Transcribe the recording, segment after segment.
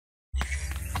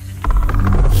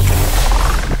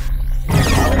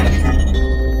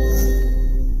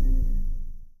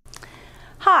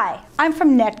I'm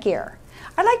from NETGEAR.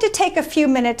 I'd like to take a few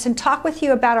minutes and talk with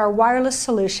you about our wireless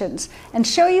solutions and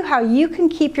show you how you can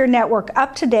keep your network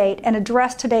up to date and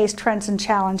address today's trends and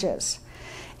challenges.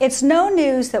 It's no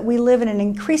news that we live in an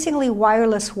increasingly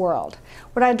wireless world.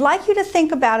 What I'd like you to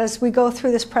think about as we go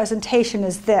through this presentation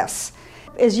is this: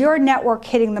 is your network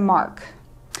hitting the mark?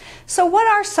 So what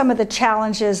are some of the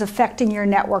challenges affecting your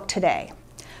network today?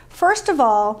 First of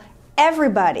all,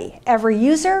 everybody, every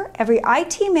user, every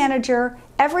IT manager,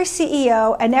 every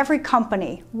CEO, and every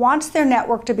company wants their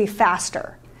network to be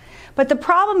faster. But the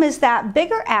problem is that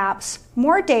bigger apps,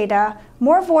 more data,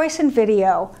 more voice and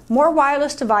video, more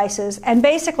wireless devices, and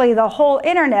basically the whole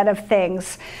Internet of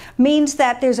Things means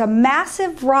that there's a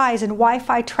massive rise in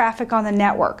Wi-Fi traffic on the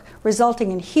network,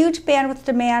 resulting in huge bandwidth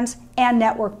demands and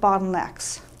network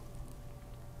bottlenecks.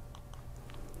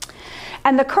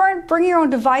 And the current bring your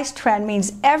own device trend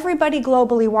means everybody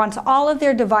globally wants all of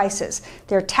their devices,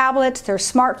 their tablets, their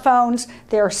smartphones,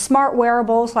 their smart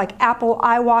wearables like Apple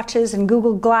iWatches and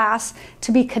Google Glass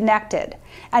to be connected.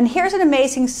 And here's an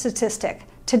amazing statistic.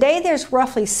 Today there's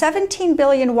roughly 17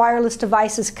 billion wireless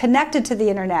devices connected to the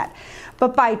internet.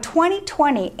 But by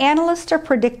 2020, analysts are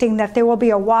predicting that there will be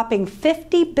a whopping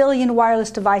 50 billion wireless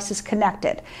devices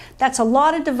connected. That's a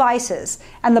lot of devices,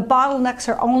 and the bottlenecks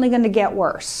are only going to get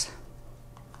worse.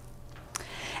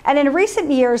 And in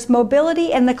recent years,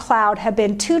 mobility and the cloud have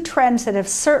been two trends that have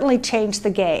certainly changed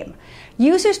the game.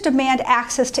 Users demand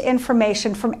access to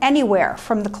information from anywhere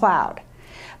from the cloud.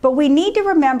 But we need to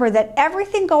remember that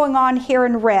everything going on here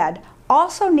in red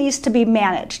also needs to be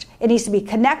managed. It needs to be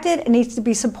connected, it needs to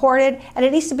be supported, and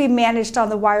it needs to be managed on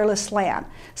the wireless LAN.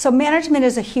 So management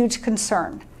is a huge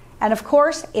concern. And of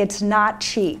course, it's not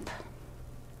cheap.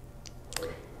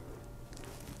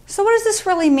 So what does this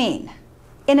really mean?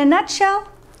 In a nutshell,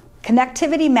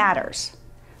 connectivity matters.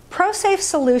 ProSAFE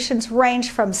solutions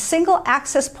range from single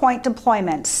access point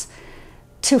deployments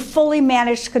to fully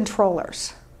managed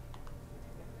controllers.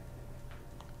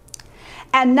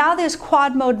 And now there's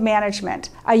quad mode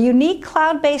management, a unique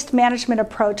cloud-based management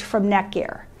approach from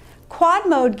NETGEAR. Quad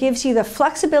mode gives you the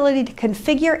flexibility to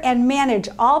configure and manage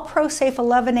all ProSAFE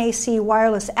 11AC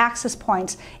wireless access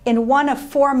points in one of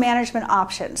four management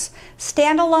options: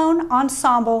 standalone,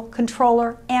 ensemble,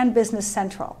 controller, and business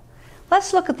central.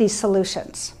 Let's look at these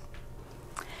solutions.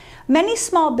 Many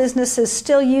small businesses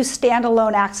still use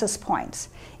standalone access points.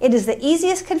 It is the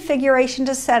easiest configuration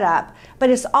to set up, but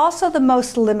it's also the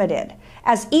most limited,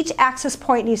 as each access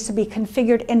point needs to be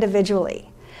configured individually.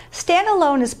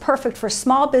 Standalone is perfect for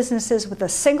small businesses with a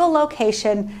single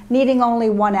location needing only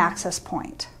one access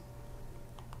point.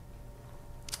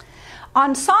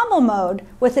 Ensemble mode,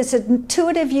 with its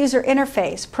intuitive user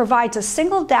interface, provides a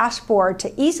single dashboard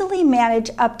to easily manage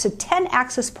up to 10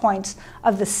 access points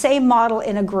of the same model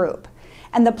in a group.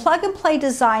 And the plug-and-play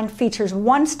design features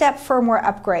one-step firmware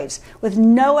upgrades with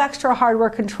no extra hardware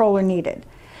controller needed.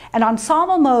 And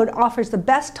Ensemble mode offers the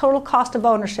best total cost of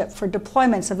ownership for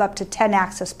deployments of up to 10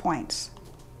 access points.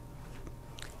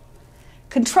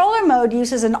 Controller mode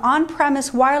uses an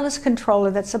on-premise wireless controller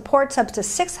that supports up to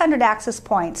 600 access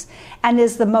points and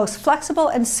is the most flexible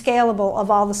and scalable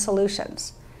of all the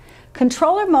solutions.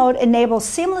 Controller mode enables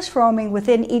seamless roaming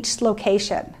within each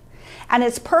location, and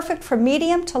it's perfect for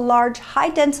medium to large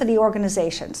high-density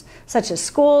organizations such as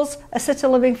schools, assisted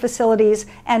living facilities,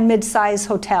 and mid-size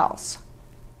hotels.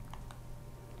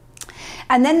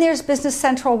 And then there's Business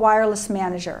Central Wireless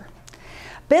Manager.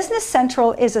 Business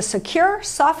Central is a secure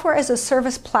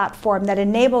software-as-a-service platform that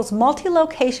enables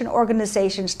multi-location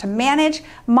organizations to manage,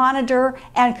 monitor,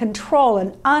 and control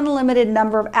an unlimited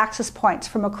number of access points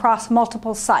from across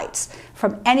multiple sites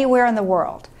from anywhere in the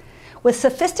world. With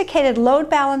sophisticated load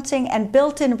balancing and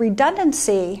built-in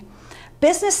redundancy,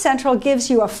 Business Central gives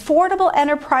you affordable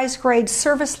enterprise-grade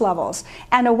service levels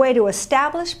and a way to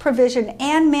establish, provision,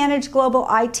 and manage global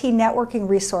IT networking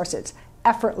resources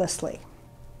effortlessly.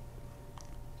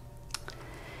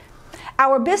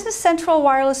 Our Business Central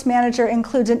Wireless Manager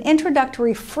includes an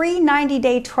introductory free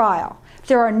 90-day trial.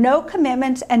 There are no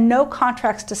commitments and no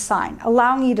contracts to sign,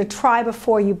 allowing you to try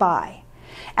before you buy.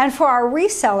 And for our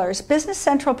resellers, Business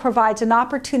Central provides an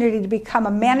opportunity to become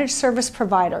a managed service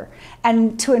provider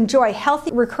and to enjoy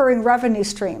healthy recurring revenue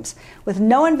streams with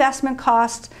no investment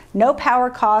costs, no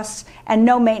power costs, and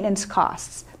no maintenance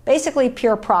costs. Basically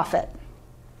pure profit.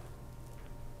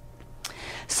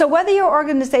 So whether your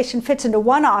organization fits into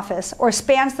one office or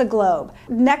spans the globe,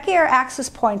 NETGEAR Access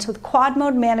Points with Quad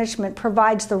Mode Management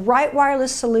provides the right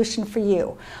wireless solution for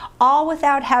you, all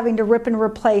without having to rip and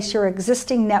replace your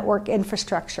existing network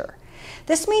infrastructure.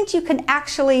 This means you can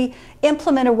actually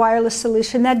implement a wireless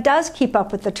solution that does keep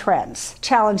up with the trends,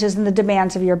 challenges, and the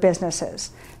demands of your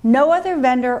businesses. No other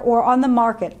vendor or on the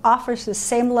market offers the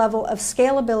same level of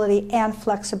scalability and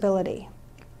flexibility.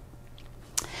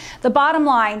 The bottom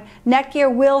line,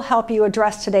 NETGEAR will help you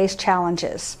address today's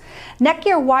challenges.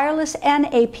 NETGEAR wireless and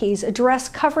APs address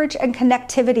coverage and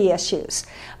connectivity issues,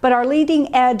 but our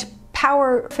leading-edge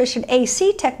power-efficient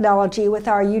AC technology with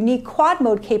our unique quad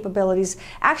mode capabilities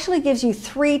actually gives you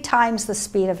 3 times the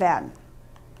speed of N.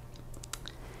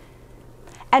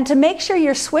 And to make sure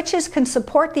your switches can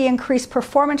support the increased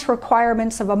performance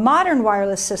requirements of a modern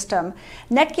wireless system,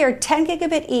 NETGEAR 10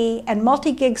 gigabit E and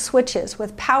multi-gig switches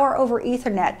with power over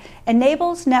Ethernet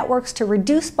enables networks to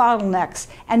reduce bottlenecks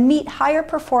and meet higher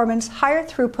performance, higher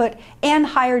throughput, and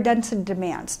higher density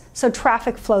demands, so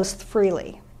traffic flows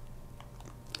freely.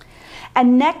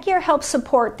 And NETGEAR helps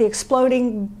support the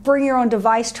exploding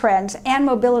bring-your-own-device trends and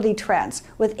mobility trends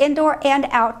with indoor and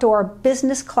outdoor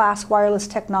business-class wireless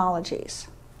technologies.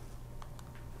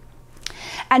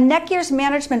 And NETGEAR's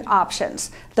management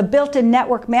options, the built-in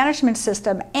network management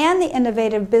system and the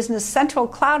innovative Business Central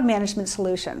cloud management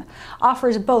solution,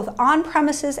 offers both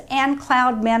on-premises and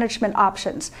cloud management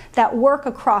options that work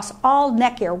across all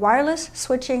NETGEAR wireless,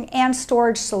 switching, and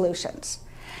storage solutions.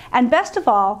 And best of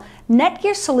all,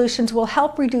 NETGEAR solutions will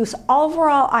help reduce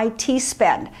overall IT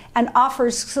spend and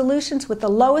offers solutions with the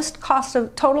lowest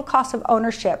total cost of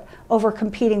ownership over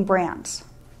competing brands.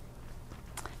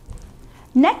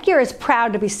 NETGEAR is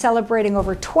proud to be celebrating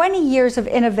over 20 years of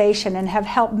innovation and have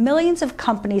helped millions of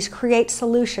companies create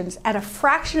solutions at a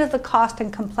fraction of the cost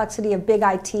and complexity of big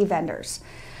IT vendors.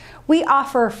 We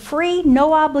offer free,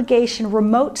 no-obligation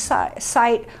remote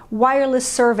site wireless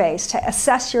surveys to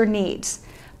assess your needs.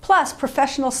 Plus,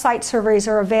 professional site surveys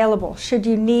are available should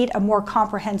you need a more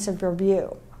comprehensive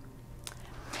review.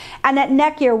 And at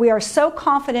NETGEAR, we are so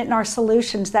confident in our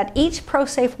solutions that each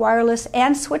ProSAFE wireless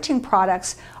and switching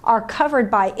products are covered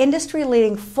by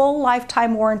industry-leading full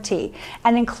lifetime warranty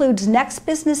and includes next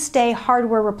business day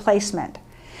hardware replacement.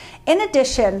 In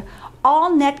addition, all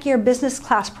NETGEAR business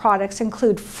class products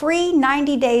include free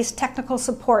 90 days technical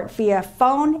support via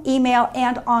phone, email,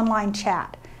 and online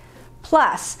chat.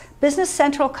 Plus, Business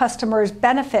Central customers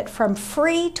benefit from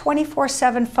free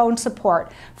 24/7 phone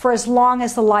support for as long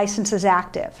as the license is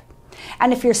active.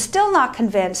 And if you're still not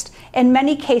convinced, in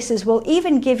many cases we'll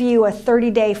even give you a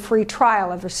 30-day free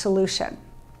trial of your solution.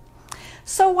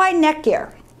 So why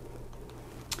NETGEAR?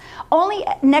 Only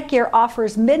NETGEAR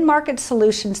offers mid-market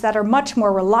solutions that are much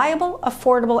more reliable,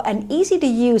 affordable, and easy to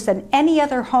use than any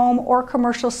other home or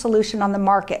commercial solution on the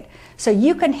market, so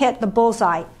you can hit the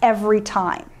bullseye every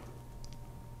time.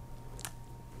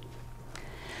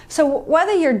 So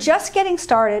whether you're just getting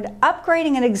started,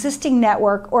 upgrading an existing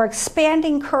network, or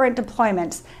expanding current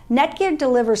deployments, NETGEAR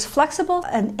delivers flexible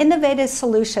and innovative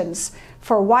solutions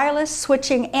for wireless,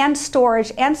 switching, and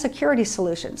storage and security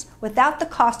solutions without the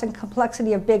cost and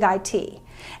complexity of big IT.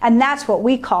 And that's what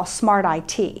we call smart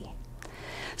IT.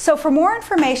 So for more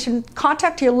information,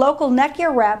 contact your local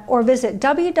NETGEAR rep or visit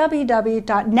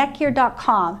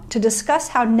www.netgear.com to discuss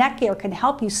how NETGEAR can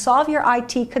help you solve your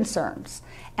IT concerns.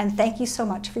 And thank you so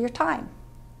much for your time.